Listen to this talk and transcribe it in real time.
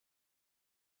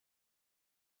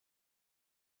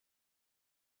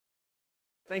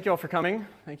Thank you all for coming.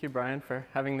 Thank you, Brian, for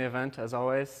having the event, as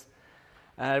always.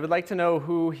 I would like to know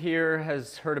who here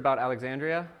has heard about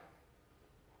Alexandria?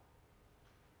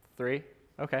 3?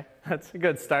 Okay, that's a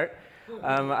good start.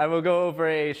 I will go over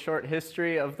a short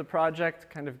history of the project,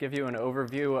 kind of give you an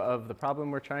overview of the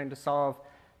problem we're trying to solve,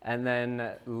 and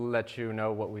then let you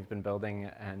know what we've been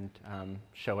building and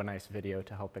show a nice video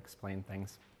to help explain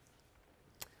things.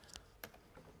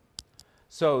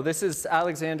 So this is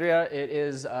Alexandria. It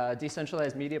is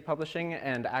decentralized media publishing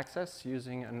and access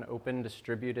using an open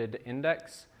distributed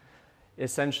index.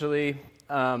 Essentially,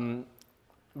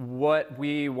 what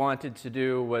we wanted to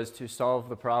do was to solve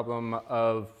the problem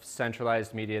of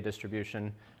centralized media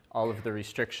distribution, all of the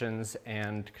restrictions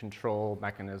and control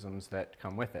mechanisms that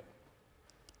come with it.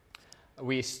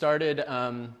 We started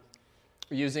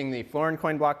using the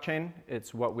Florincoin blockchain.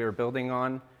 It's what we're building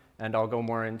on. And I'll go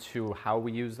more into how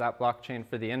we use that blockchain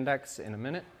for the index in a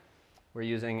minute. We're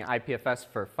using IPFS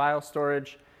for file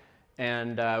storage,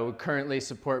 and we currently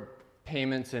support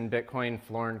payments in Bitcoin,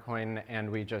 Florincoin,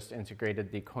 and we just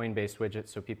integrated the Coinbase widget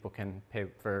so people can pay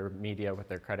for media with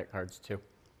their credit cards too.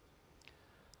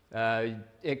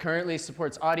 It currently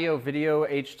supports audio, video,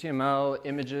 HTML,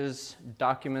 images,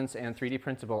 documents, and 3D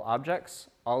printable objects.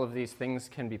 All of these things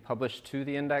can be published to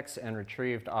the index and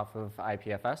retrieved off of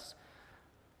IPFS.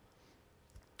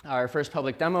 Our first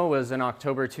public demo was in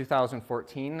October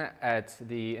 2014 at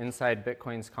the Inside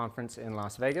Bitcoins conference in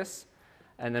Las Vegas.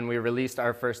 And then we released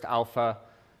our first alpha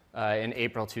in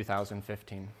April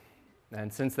 2015.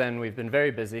 And since then, we've been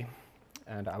very busy.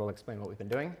 And I will explain what we've been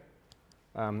doing.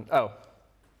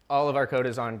 All of our code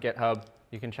is on GitHub.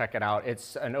 You can check it out.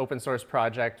 It's an open source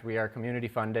project. We are community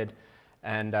funded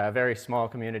and a very small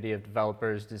community of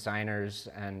developers, designers,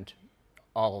 and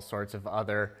all sorts of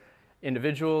other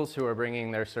individuals who are bringing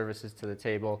their services to the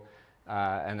table,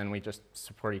 and then we just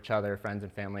support each other, friends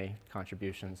and family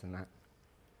contributions and that.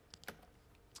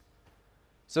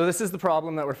 So this is the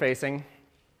problem that we're facing.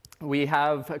 We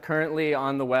have currently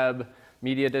on the web,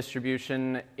 media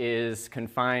distribution is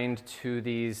confined to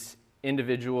these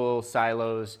individual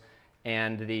silos,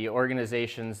 and the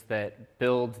organizations that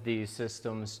build these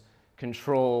systems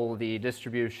control the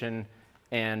distribution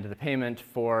and the payment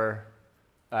for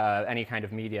any kind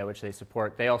of media which they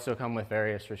support. They also come with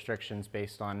various restrictions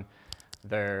based on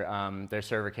their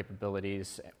server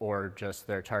capabilities or just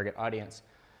their target audience.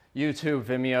 YouTube,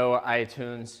 Vimeo,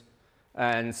 iTunes,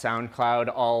 and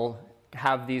SoundCloud all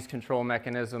have these control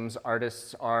mechanisms.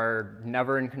 Artists are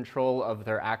never in control of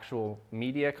their actual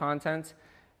media content,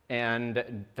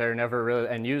 and they're never really,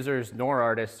 and users nor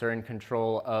artists are in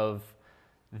control of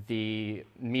the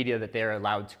media that they're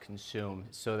allowed to consume.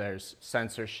 So there's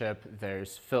censorship,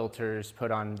 there's filters put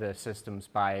on the systems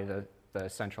by the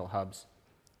central hubs.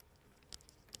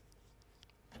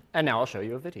 And now I'll show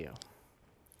you a video.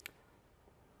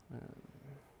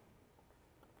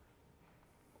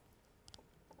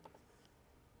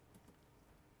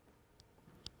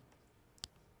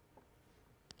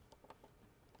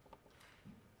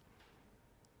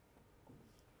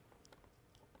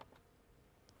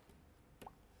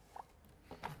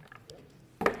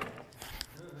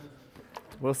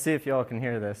 We'll see if you all can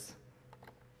hear this.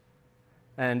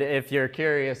 And if you're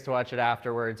curious to watch it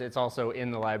afterwards, it's also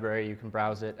in the library. You can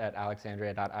browse it at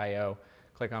alexandria.io.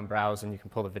 Click on browse, and you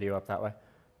can pull the video up that way.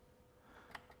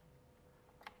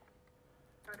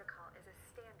 Protocol is a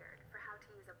standard for how to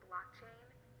use a blockchain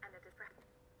and a the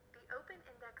Open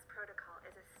Index Protocol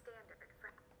is a standard for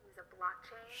how to use a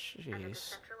blockchain and a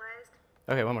decentralized.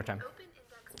 Okay, one more time. Open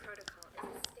Index Protocol is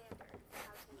a standard for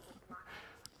how to use a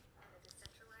blockchain and a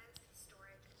decentralized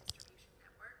storage and distribution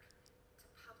network to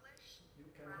publish,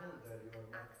 browse, and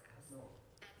access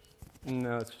any.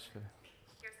 No, it's just good.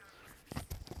 Here's how it works.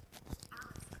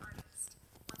 Alice, an artist,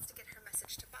 wants to get her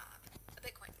message to Bob, a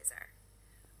Bitcoin user.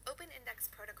 Open Index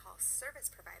Protocol service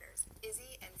providers,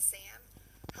 Izzy and Sam,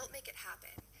 help make it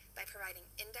happen by providing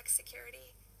index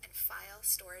security and file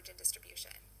storage and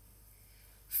distribution.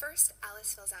 First,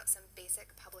 Alice fills out some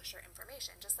basic publisher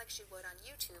information, just like she would on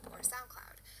YouTube or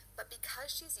SoundCloud. But because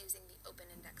she's using the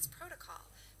Open Index Protocol,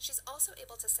 she's also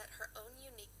able to set her own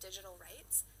unique digital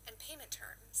rights and payment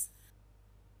terms.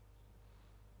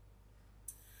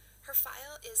 Her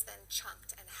file is then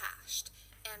chunked and hashed,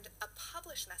 and a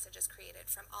publish message is created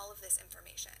from all of this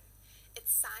information.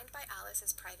 It's signed by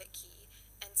Alice's private key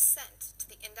and sent to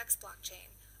the index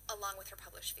blockchain along with her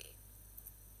publish fee.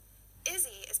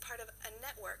 Izzy is part of a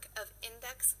network of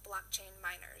index blockchain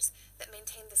miners that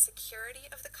maintain the security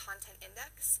of the content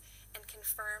index and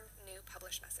confirm new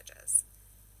publish messages.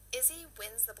 Izzy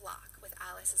wins the block with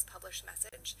Alice's published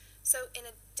message, so in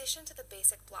addition to the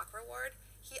basic block reward,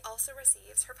 he also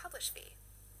receives her publish fee.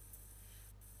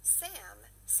 Sam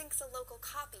syncs a local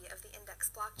copy of the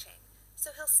index blockchain, so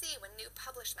he'll see when new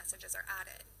published messages are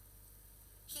added.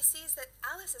 He sees that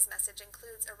Alice's message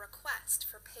includes a request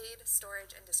for paid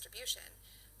storage and distribution,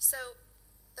 so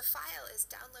the file is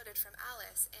downloaded from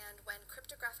Alice, and when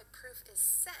cryptographic proof is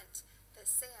sent that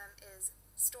Sam is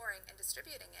storing and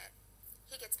distributing it,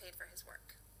 he gets paid for his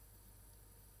work.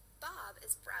 Bob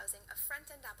is browsing a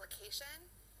front-end application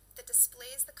that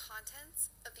displays the contents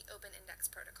of the Open Index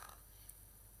protocol.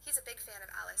 He's a big fan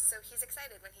of Alice, so he's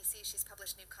excited when he sees she's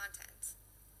published new content.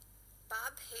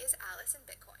 Bob pays Alice in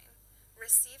Bitcoin,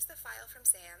 receives the file from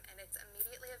Sam, and it's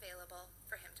immediately available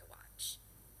for him to watch.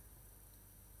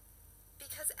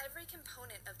 Because every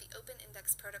component of the Open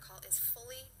Index protocol is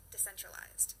fully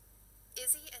decentralized,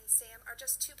 Izzy and Sam are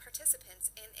just two participants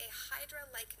in a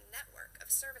Hydra-like network of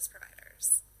service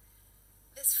providers.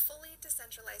 This fully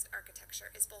decentralized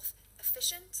architecture is both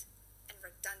efficient and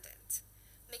redundant,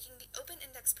 making the Open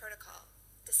Index protocol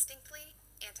distinctly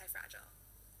anti-fragile.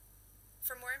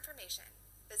 For more information,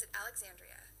 visit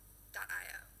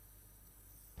alexandria.io.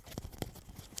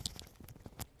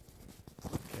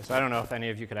 Okay, so I don't know if any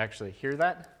of you could actually hear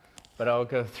that, but I'll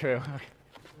go through.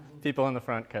 People in the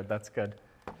front could, that's good.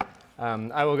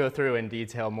 I will go through in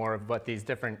detail more of what these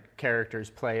different characters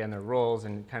play and their roles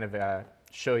and kind of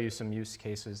show you some use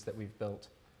cases that we've built.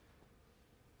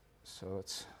 So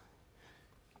let's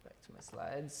get back to my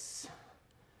slides.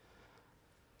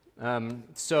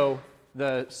 So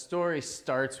the story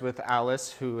starts with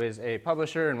Alice, who is a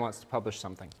publisher and wants to publish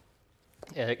something.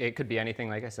 It could be anything,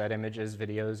 like I said, images,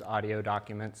 videos, audio,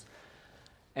 documents.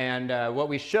 And what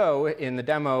we show in the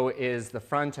demo is the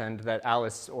front end that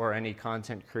Alice or any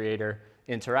content creator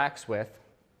interacts with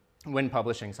when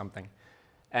publishing something.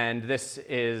 And this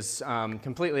is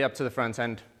completely up to the front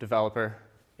end developer.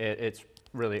 It's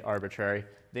really arbitrary.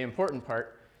 The important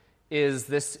part is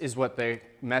this is what the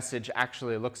message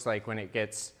actually looks like when it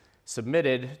gets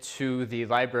submitted to the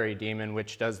library daemon,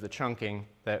 which does the chunking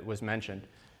that was mentioned.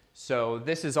 So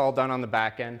this is all done on the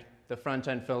back end. The front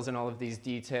end fills in all of these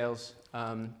details.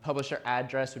 Publisher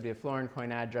address would be a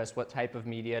Florincoin address, what type of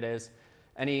media it is.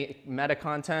 Any meta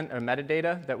content or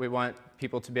metadata that we want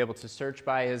people to be able to search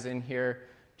by is in here.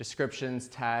 Descriptions,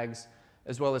 tags,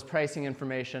 as well as pricing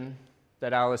information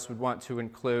that Alice would want to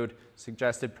include,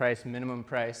 suggested price, minimum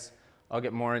price. I'll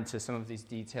get more into some of these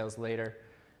details later.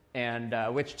 And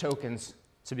which tokens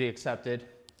to be accepted.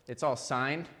 It's all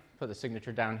signed. Put the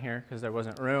signature down here because there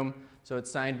wasn't room. So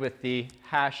it's signed with the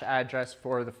hash address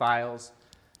for the files,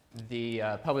 the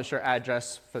publisher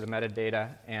address for the metadata,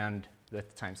 and the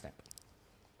timestamp.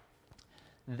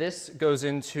 This goes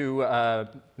into a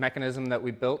mechanism that we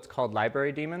built called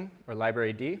library daemon, or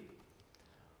library D,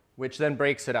 which then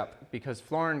breaks it up because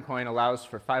Florincoin allows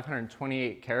for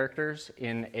 528 characters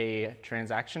in a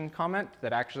transaction comment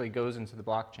that actually goes into the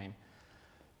blockchain.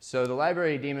 So the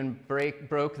library daemon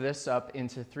broke this up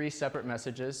into 3 separate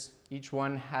messages. Each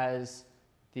one has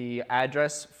the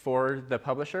address for the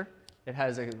publisher. It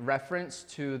has a reference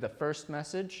to the first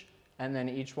message, and then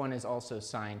each one is also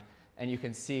signed. And you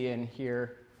can see in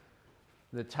here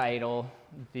the title,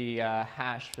 the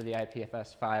hash for the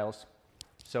IPFS files.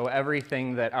 So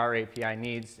everything that our API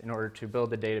needs in order to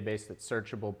build a database that's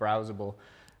searchable, browsable,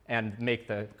 and make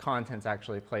the contents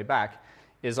actually play back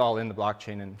is all in the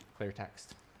blockchain in clear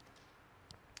text.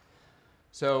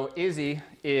 So Izzy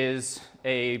is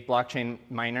a blockchain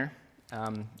miner.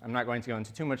 I'm not going to go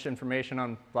into too much information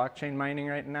on blockchain mining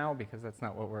right now because that's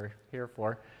not what we're here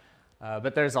for.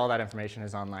 But there's all that information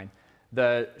is online.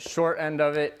 The short end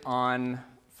of it on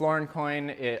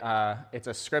Florincoin, it's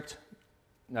a script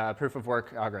proof of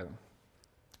work algorithm.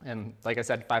 And like I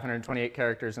said, 528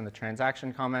 characters in the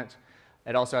transaction comment.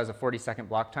 It also has a 40-second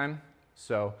block time.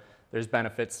 So there's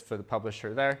benefits for the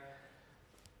publisher there.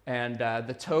 And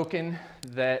the token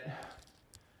that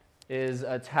is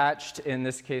attached in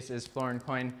this case is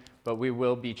Florincoin, but we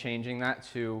will be changing that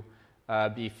to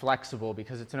be flexible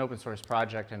because it's an open source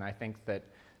project, and I think that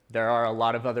there are a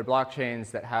lot of other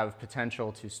blockchains that have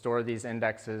potential to store these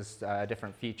indexes,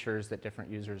 different features that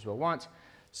different users will want.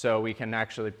 So we can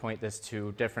actually point this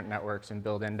to different networks and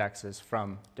build indexes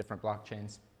from different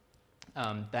blockchains.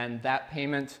 Then that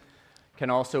payment can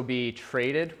also be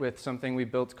traded with something we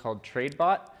built called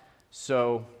TradeBot.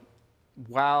 So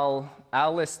while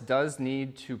Alice does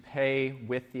need to pay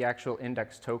with the actual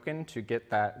index token to get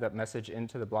that message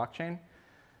into the blockchain,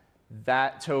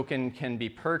 that token can be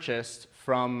purchased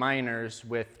from miners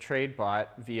with TradeBot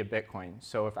via Bitcoin.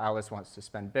 So if Alice wants to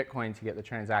spend Bitcoin to get the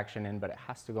transaction in, but it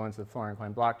has to go into the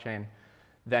Florincoin blockchain,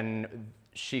 then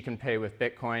she can pay with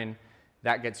Bitcoin.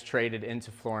 That gets traded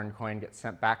into Florincoin, gets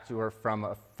sent back to her from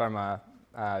a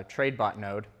TradeBot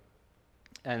node,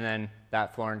 and then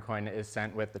that Florin coin is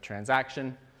sent with the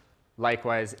transaction.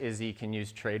 Likewise, Izzy can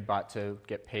use TradeBot to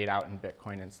get paid out in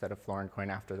Bitcoin instead of Florin coin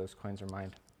after those coins are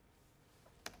mined.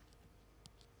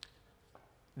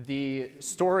 The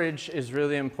storage is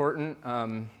really important.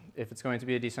 If it's going to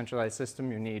be a decentralized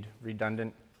system, you need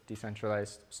redundant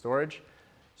decentralized storage.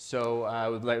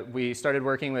 So we started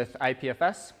working with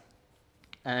IPFS,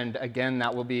 and again,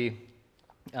 that will be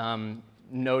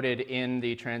noted in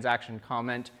the transaction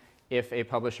comment if a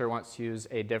publisher wants to use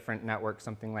a different network,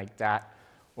 something like DAT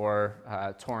or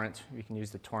torrent. You can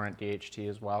use the torrent DHT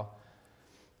as well.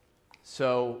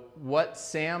 So what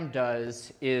SAM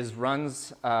does is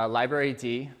runs library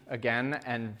D again,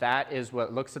 and that is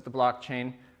what looks at the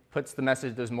blockchain, puts the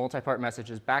message, those multi-part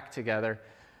messages back together,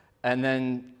 and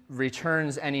then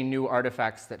returns any new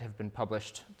artifacts that have been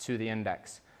published to the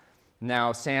index.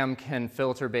 Now, SAM can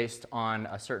filter based on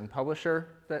a certain publisher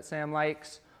that SAM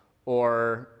likes,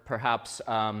 or perhaps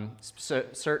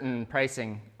certain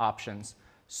pricing options.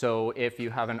 So if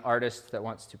you have an artist that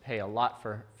wants to pay a lot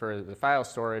for the file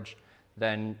storage,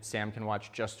 then SAM can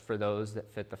watch just for those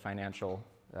that fit the financial,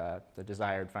 the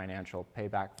desired financial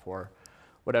payback for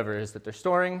whatever it is that they're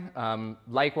storing.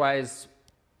 Likewise,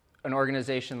 an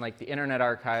organization like the Internet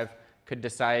Archive could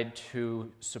decide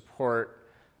to support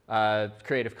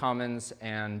Creative Commons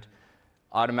and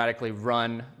automatically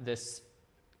run this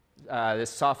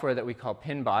software that we call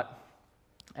PinBot.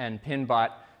 And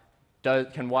PinBot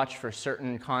can watch for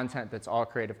certain content that's all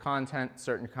Creative content,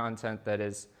 certain content that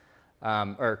is,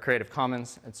 or Creative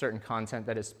Commons, and certain content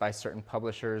that is by certain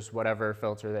publishers, whatever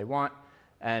filter they want,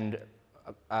 and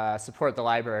support the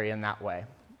library in that way.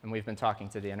 And we've been talking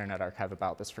to the Internet Archive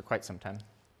about this for quite some time.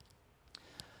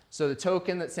 So the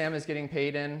token that SAM is getting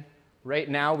paid in, right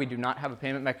now we do not have a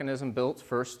payment mechanism built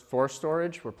first for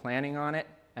storage. We're planning on it,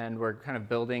 and we're kind of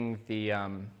building the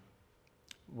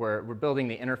we're building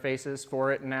the interfaces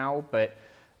for it now. But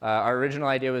our original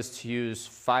idea was to use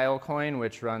Filecoin,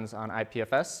 which runs on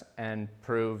IPFS and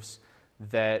proves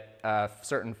that a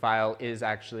certain file is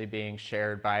actually being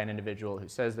shared by an individual who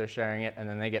says they're sharing it, and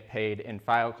then they get paid in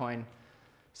Filecoin.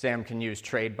 SAM can use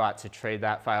TradeBot to trade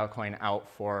that Filecoin out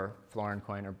for Florin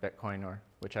coin or Bitcoin or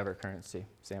whichever currency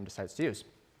SAM decides to use.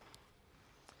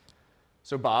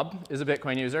 So Bob is a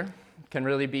Bitcoin user, can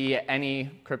really be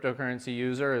any cryptocurrency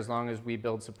user as long as we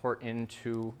build support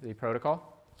into the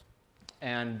protocol.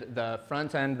 And the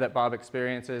front end that Bob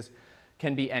experiences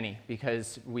can be any,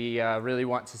 because we really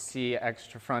want to see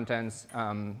extra front ends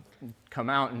come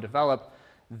out and develop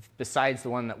besides the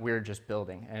one that we're just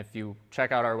building. And if you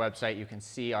check out our website, you can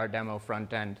see our demo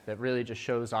front end that really just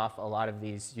shows off a lot of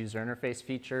these user interface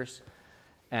features.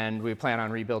 And we plan on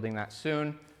rebuilding that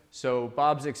soon. So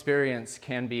Bob's experience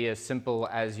can be as simple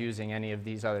as using any of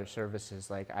these other services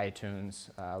like iTunes,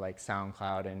 like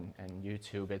SoundCloud and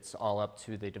YouTube. It's all up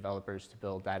to the developers to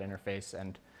build that interface.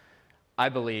 And I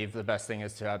believe the best thing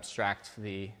is to abstract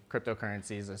the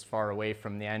cryptocurrencies as far away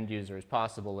from the end user as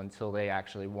possible until they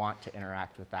actually want to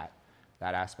interact with that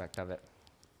aspect of it.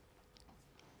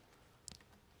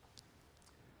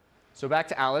 So back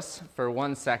to Alice for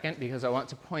 1 second, because I want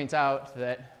to point out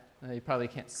that you probably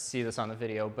can't see this on the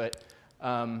video, but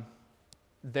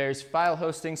there's file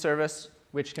hosting service,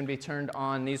 which can be turned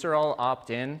on. These are all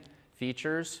opt-in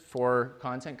features for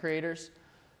content creators.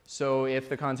 So if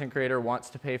the content creator wants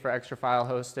to pay for extra file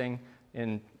hosting,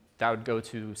 and that would go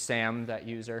to SAM, that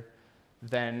user,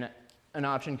 then an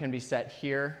option can be set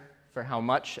here for how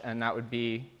much, and that would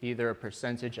be either a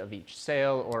percentage of each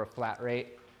sale or a flat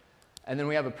rate. And then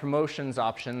we have a promotions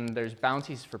option. There's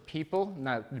bounties for people, and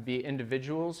that would be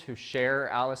individuals who share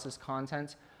Alice's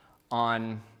content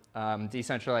on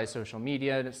decentralized social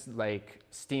media, like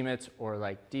Steemit or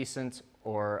like Decent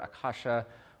or Akasha,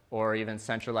 or even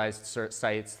centralized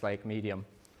sites like Medium.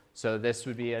 So this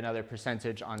would be another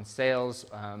percentage on sales,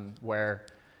 where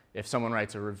if someone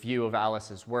writes a review of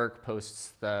Alice's work,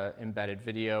 posts the embedded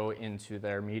video into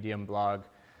their Medium blog,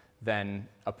 then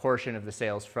a portion of the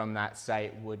sales from that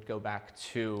site would go back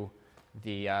to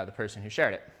the person who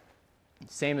shared it.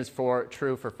 Same is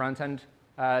true for front-end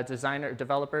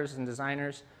developers and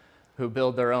designers who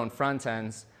build their own front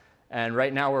ends. And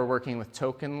right now we're working with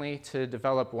Tokenly to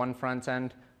develop one front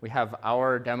end. We have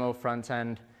our demo front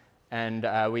end,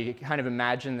 and we kind of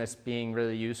imagine this being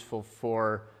really useful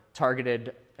for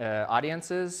targeted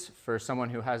audiences. For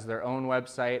someone who has their own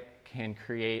website, can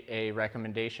create a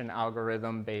recommendation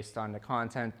algorithm based on the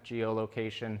content,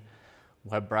 geolocation,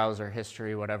 web browser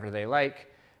history, whatever they like.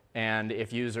 And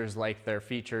if users like their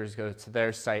features, go to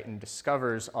their site and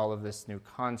discovers all of this new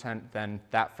content, then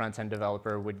that front-end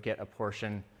developer would get a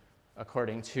portion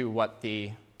according to what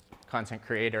the content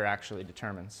creator actually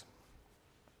determines.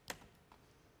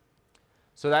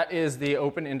 So that is the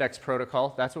Open Index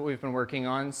Protocol. That's what we've been working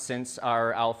on since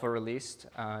our alpha released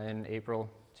in April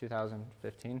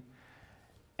 2015.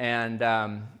 And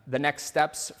the next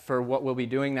steps for what we'll be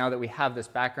doing now that we have this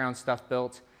background stuff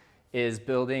built is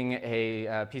building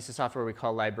a piece of software we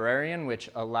call Librarian, which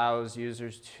allows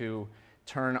users to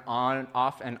turn on,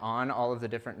 off and on all of the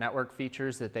different network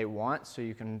features that they want. So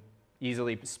you can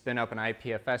easily spin up an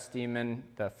IPFS daemon,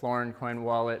 the Florin coin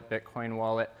wallet, Bitcoin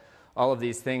wallet, all of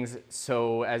these things.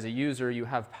 So as a user, you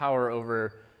have power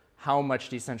over how much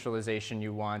decentralization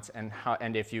you want,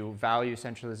 and if you value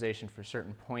centralization for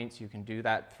certain points, you can do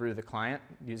that through the client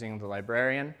using the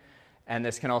Librarian. And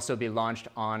this can also be launched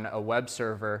on a web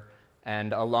server,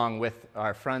 and along with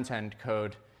our front-end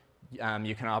code,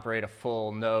 you can operate a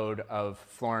full node of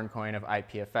Florin coin of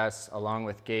IPFS along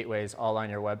with gateways all on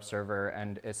your web server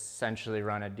and essentially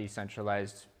run a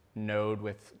decentralized node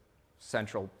with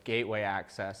central gateway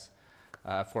access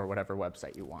for whatever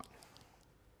website you want,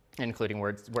 including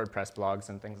WordPress blogs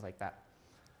and things like that.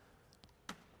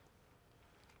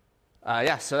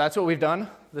 Yeah, so that's what we've done.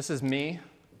 This is me.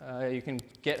 You can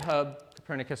GitHub,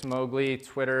 Copernicus Mowgli,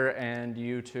 Twitter, and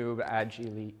YouTube,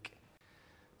 AgiLeak.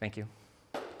 Thank you.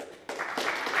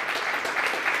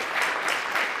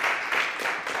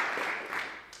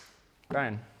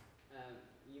 Brian.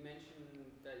 You mentioned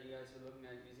that you guys were looking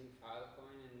at using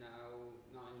Filecoin and now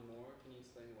not anymore. Can you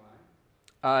explain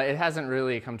why? It hasn't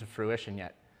really come to fruition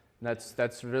yet.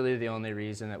 That's really the only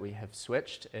reason that we have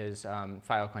switched is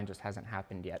Filecoin just hasn't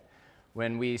happened yet.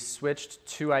 When we switched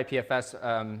to IPFS,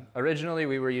 originally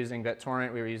we were using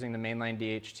BitTorrent. We were using the mainline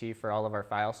DHT for all of our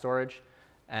file storage.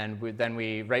 And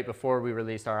right before we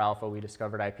released our alpha, we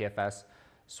discovered IPFS,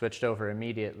 switched over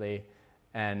immediately,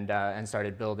 and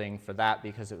started building for that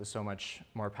because it was so much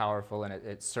more powerful and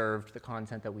it served the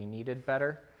content that we needed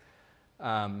better.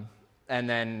 And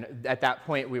then at that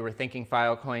point, we were thinking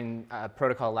Filecoin,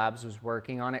 Protocol Labs was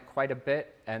working on it quite a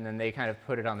bit, and then they kind of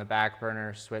put it on the back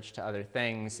burner, switched to other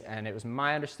things, and it was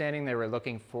my understanding they were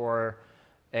looking for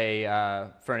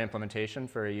an implementation,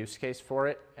 for a use case for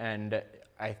it, and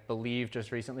I believe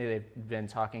just recently they've been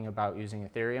talking about using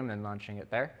Ethereum and launching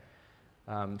it there.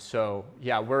 So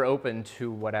yeah, we're open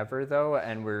to whatever though,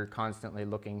 and we're constantly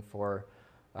looking for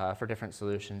different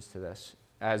solutions to this.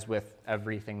 As with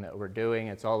everything that we're doing,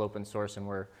 it's all open source, and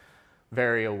we're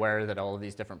very aware that all of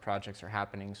these different projects are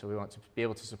happening, so we want to be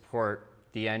able to support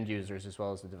the end users as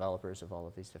well as the developers of all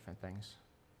of these different things.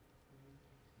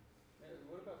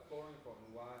 What about Florin coin?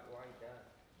 Why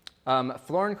that?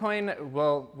 Florin coin,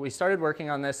 well, we started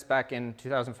working on this back in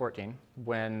 2014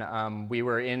 when we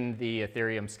were in the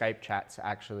Ethereum Skype chats,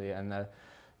 actually, and the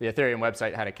Ethereum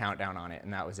website had a countdown on it,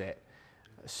 and that was it.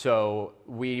 So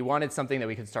we wanted something that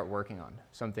we could start working on,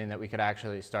 something that we could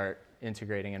actually start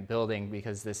integrating and building,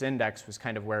 because this index was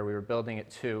kind of where we were building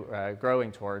it to,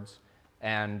 growing towards,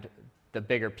 and the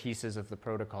bigger pieces of the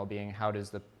protocol being how does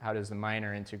the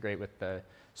miner integrate with the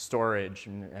storage,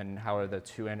 and how do the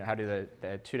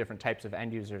two different types of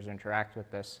end users interact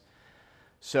with this.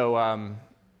 So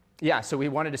yeah, so we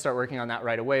wanted to start working on that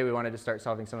right away. We wanted to start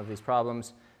solving some of these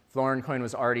problems. Florin coin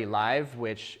was already live,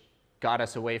 which got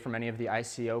us away from any of the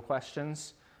ICO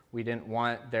questions. We didn't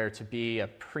want there to be a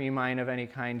pre-mine of any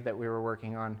kind that we were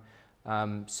working on.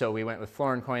 So we went with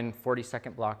Florin coin,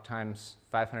 40-second block times,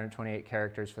 528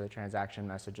 characters for the transaction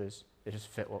messages. It just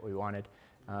fit what we wanted.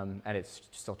 And it's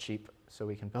still cheap, so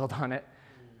we can build on it.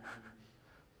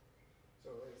 So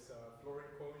it's Florin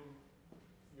coin,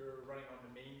 you're running on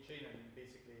the main chain, and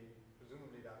basically,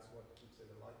 presumably that's what keeps it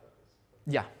alive at this point.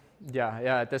 Yeah.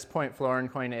 Yeah, at this point, Florin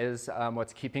coin is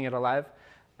what's keeping it alive.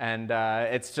 And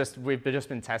we've just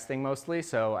been testing mostly,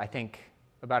 so I think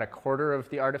about a quarter of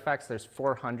the artifacts, there's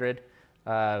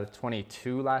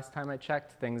 422 last time I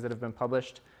checked, things that have been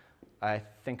published. I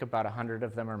think about 100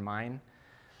 of them are mine.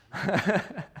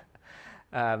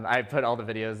 I put all the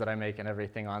videos that I make and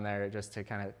everything on there just to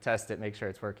kind of test it, make sure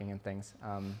it's working and things.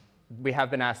 We have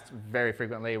been asked very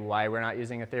frequently why we're not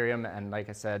using Ethereum, and like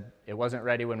I said, it wasn't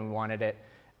ready when we wanted it.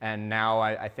 And now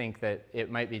I think that it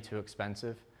might be too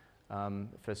expensive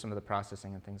for some of the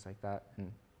processing and things like that.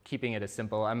 And keeping it as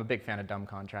simple, I'm a big fan of dumb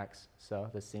contracts, so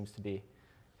this seems to be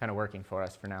kind of working for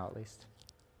us for now at least.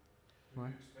 Do you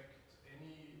expect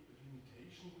any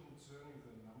limitation concerning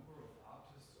the number of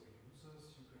artists or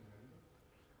users you can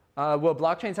handle? Well,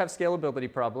 blockchains have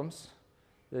scalability problems,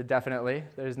 definitely.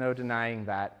 There's no denying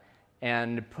that.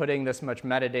 And putting this much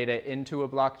metadata into a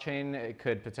blockchain, it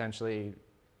could potentially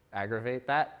aggravate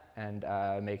that and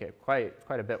make it quite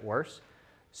a bit worse.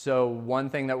 So one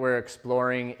thing that we're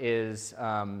exploring is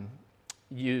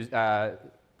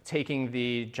taking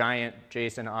the giant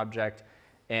JSON object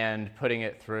and putting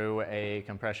it through a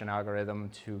compression algorithm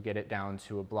to get it down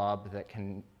to a blob that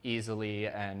can easily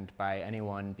and by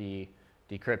anyone be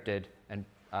decrypted and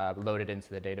loaded into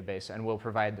the database. And we'll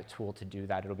provide the tool to do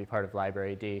that. It'll be part of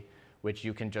Library D, which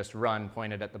you can just run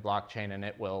pointed at the blockchain, and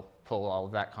it will pull all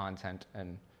of that content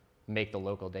and make the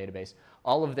local database.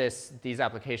 All of these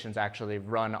applications actually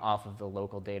run off of the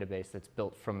local database that's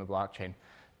built from the blockchain.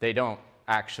 They don't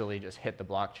actually just hit the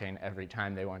blockchain every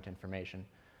time they want information.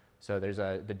 So there's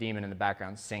the daemon in the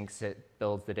background syncs it,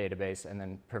 builds the database, and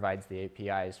then provides the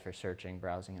APIs for searching,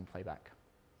 browsing, and playback.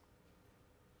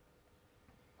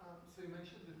 So you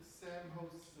mentioned that SAM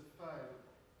hosts the file.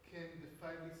 Can the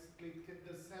file be split?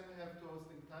 Does SAM have to host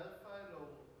the entire file, or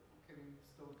can it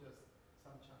store just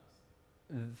some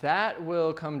chunks? That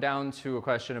will come down to a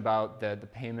question about the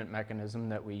payment mechanism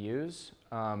that we use.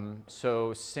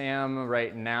 So SAM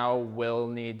right now will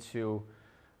need to,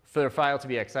 for the file to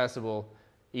be accessible,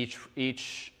 as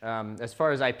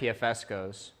far as IPFS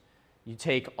goes, you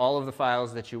take all of the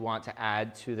files that you want to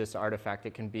add to this artifact.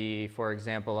 It can be, for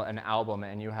example, an album,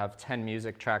 and you have 10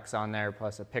 music tracks on there,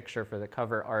 plus a picture for the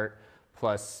cover art,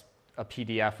 plus a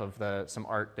PDF of some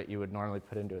art that you would normally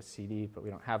put into a CD, but we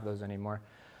don't have those anymore.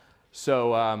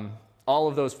 So all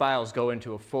of those files go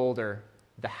into a folder.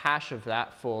 The hash of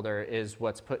that folder is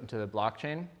what's put into the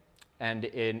blockchain. And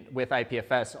with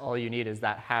IPFS, all you need is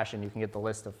that hash, and you can get the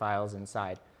list of files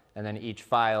inside. And then each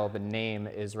file, the name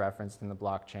is referenced in the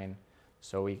blockchain.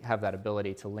 So we have that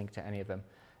ability to link to any of them.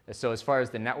 So as far as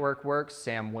the network works,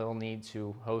 SAM will need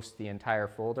to host the entire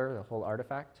folder, the whole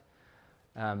artifact.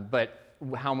 But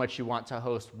how much you want to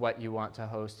host, what you want to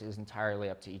host is entirely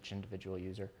up to each individual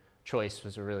user. Choice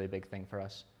was a really big thing for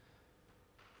us.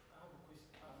 I have a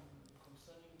question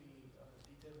concerning the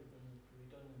data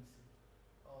redundancy.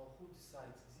 Who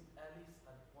decides? Is it Alice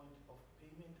at the point of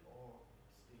payment, or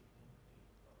it's the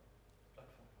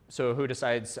platform? So who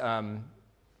decides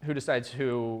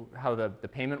how the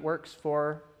payment works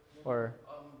for, or?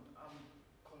 I'm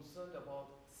concerned about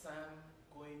SAM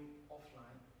going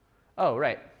offline. Oh,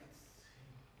 right.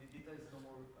 The data is no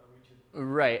more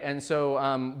reachable. Right, and so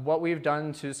what we've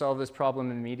done to solve this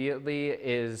problem immediately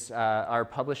is our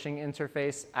publishing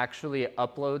interface actually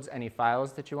uploads any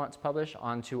files that you want to publish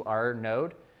onto our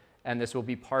node, and this will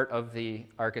be part of the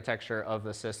architecture of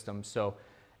the system. So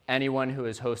anyone who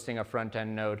is hosting a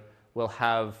front-end node will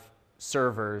have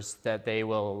servers that they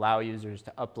will allow users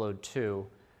to upload to,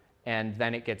 and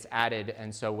then it gets added.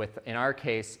 And so in our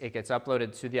case, it gets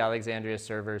uploaded to the Alexandria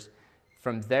servers.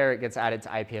 From there, it gets added to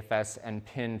IPFS and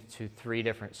pinned to 3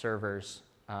 different servers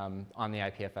on the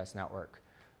IPFS network,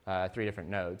 3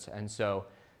 different nodes. And so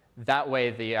that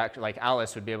way, like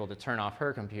Alice would be able to turn off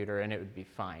her computer, and it would be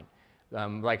fine.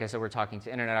 Like I said, we're talking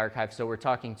to Internet Archive, so we're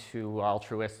talking to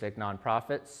altruistic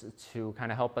nonprofits to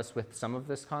kind of help us with some of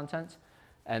this content.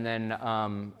 And then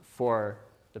for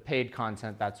the paid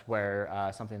content, that's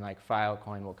where something like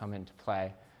Filecoin will come into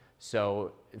play.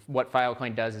 So what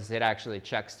Filecoin does is it actually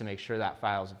checks to make sure that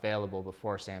file is available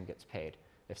before SAM gets paid.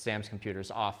 If SAM's computer is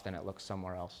off, then it looks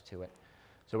somewhere else to it.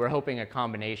 So we're hoping a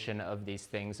combination of these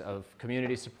things of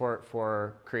community support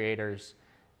for creators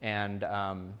and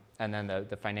then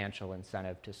the financial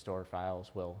incentive to store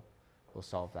files will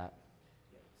solve that.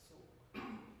 Yeah. So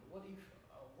what if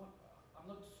I'm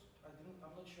not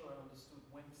sure I understood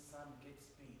when SAM gets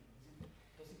paid.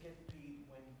 Does it get paid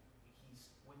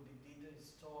when the data is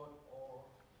stored, or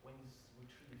when it's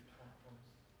retrieved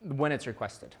from? When it's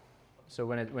requested. So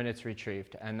when it's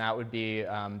retrieved, and that would be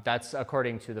that's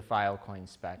according to the Filecoin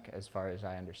spec, as far as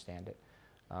I understand it.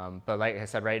 But like I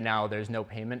said, right now there's no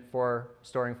payment for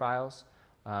storing files.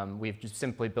 We've just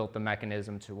simply built the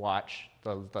mechanism to watch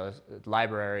the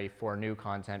library for new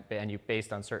content, and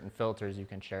based on certain filters, you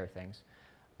can share things.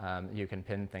 You can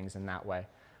pin things in that way.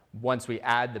 Once we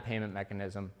add the payment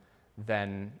mechanism,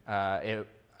 then I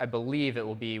believe it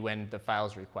will be when the file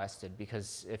is requested,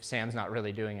 because if SAM's not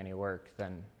really doing any work,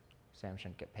 then SAM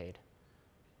shouldn't get paid.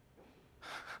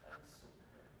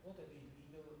 What are the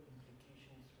legal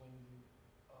implications when you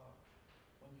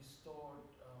store,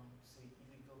 say,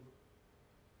 illegal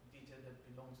data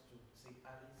that belongs to, say,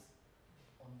 Alice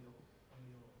on your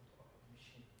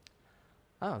machine?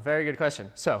 Oh, very good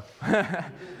question. So,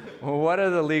 what are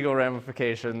the legal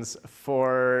ramifications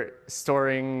for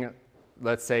storing,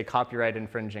 let's say, copyright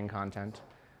infringing content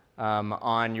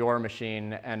on your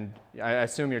machine? And I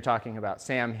assume you're talking about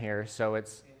SAM here, so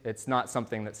it's not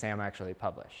something that SAM actually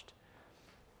published.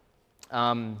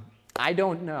 I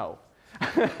don't know.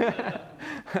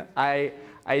 I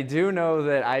do know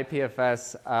that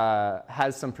IPFS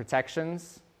has some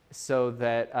protections so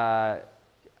that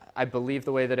I believe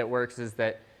the way that it works is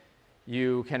that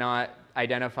you cannot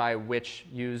identify which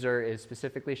user is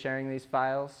specifically sharing these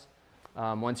files.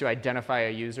 Once you identify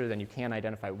a user, then you can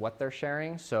identify what they're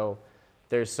sharing. So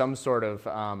there's some sort of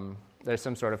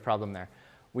problem there.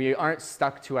 We aren't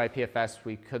stuck to IPFS.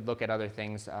 We could look at other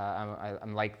things. I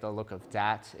like the look of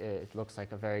DAT. It looks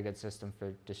like a very good system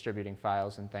for distributing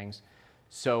files and things.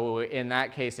 So in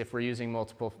that case, if we're using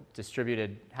multiple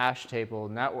distributed hash table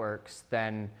networks,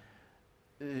 then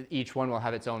each one will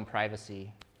have its own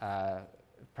privacy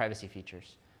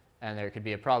features, and there could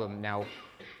be a problem. Now,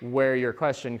 where your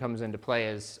question comes into play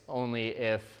is only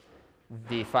if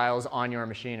the files on your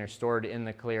machine are stored in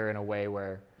the clear in a way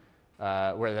where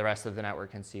the rest of the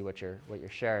network can see what you're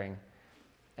sharing.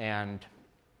 And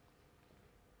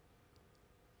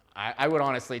I would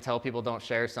honestly tell people don't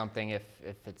share something if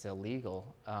it's illegal.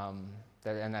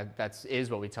 That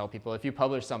is what we tell people. If you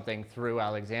publish something through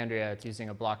Alexandria, it's using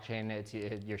a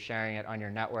blockchain, you're sharing it on your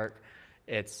network,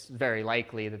 it's very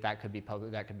likely that could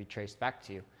be traced back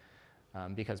to you,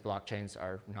 because blockchains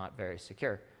are not very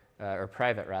secure, or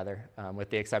private rather, with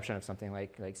the exception of something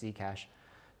like Zcash.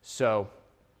 So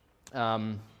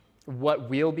what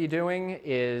we'll be doing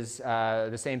is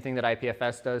the same thing that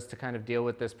IPFS does to kind of deal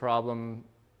with this problem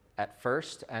at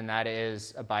first, and that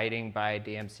is abiding by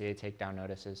DMCA takedown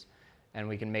notices. And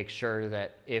we can make sure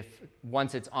that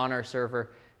once it's on our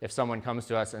server, if someone comes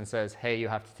to us and says, hey, you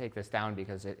have to take this down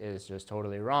because it is just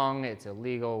totally wrong, it's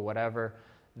illegal, whatever,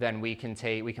 then we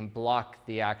can block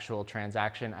the actual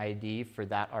transaction ID for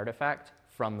that artifact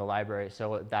from the library,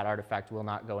 so that artifact will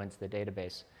not go into the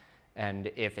database. And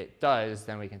if it does,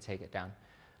 then we can take it down.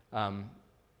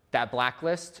 That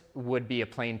blacklist would be a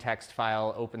plain text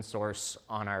file, open source,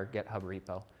 on our GitHub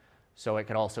repo. So it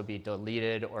could also be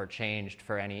deleted or changed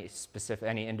for any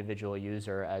individual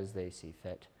user as they see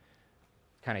fit.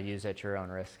 Kind of use at your own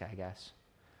risk, I guess.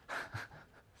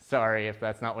 Sorry if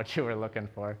that's not what you were looking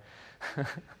for. Not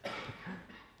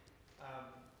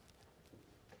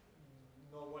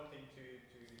wanting to make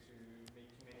too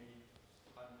many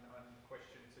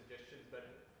unquestioned suggestions,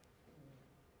 but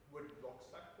would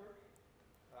Blockstack work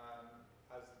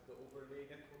as the overlay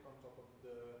network on top of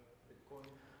the Bitcoin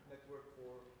network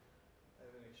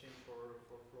as an exchange for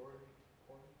Florin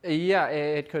coin? Yeah,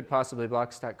 it could possibly.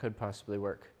 Blockstack could possibly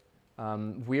work.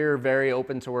 We're very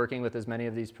open to working with as many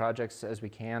of these projects as we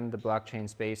can. The blockchain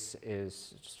space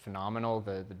is just phenomenal.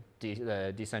 The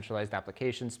decentralized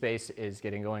application space is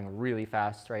getting going really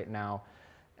fast right now.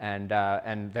 And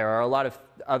there are a lot of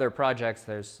other projects.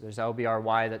 There's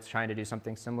LBRY that's trying to do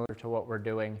something similar to what we're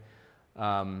doing.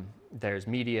 There's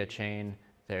Media Chain.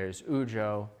 There's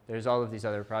Ujo. There's all of these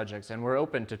other projects. And we're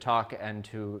open to talk and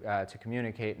to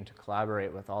communicate and to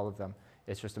collaborate with all of them.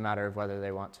 It's just a matter of whether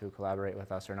they want to collaborate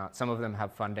with us or not. Some of them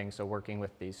have funding, so working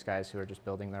with these guys who are just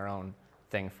building their own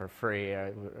thing for free,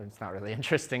 it's not really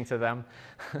interesting to them.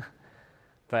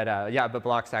 But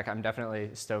Blockstack, I'm definitely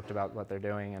stoked about what they're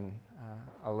doing, and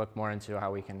I'll look more into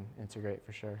how we can integrate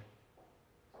for sure.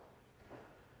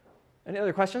 Any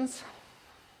other questions?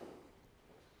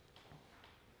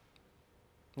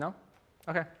 No?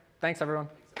 Okay. Thanks, everyone.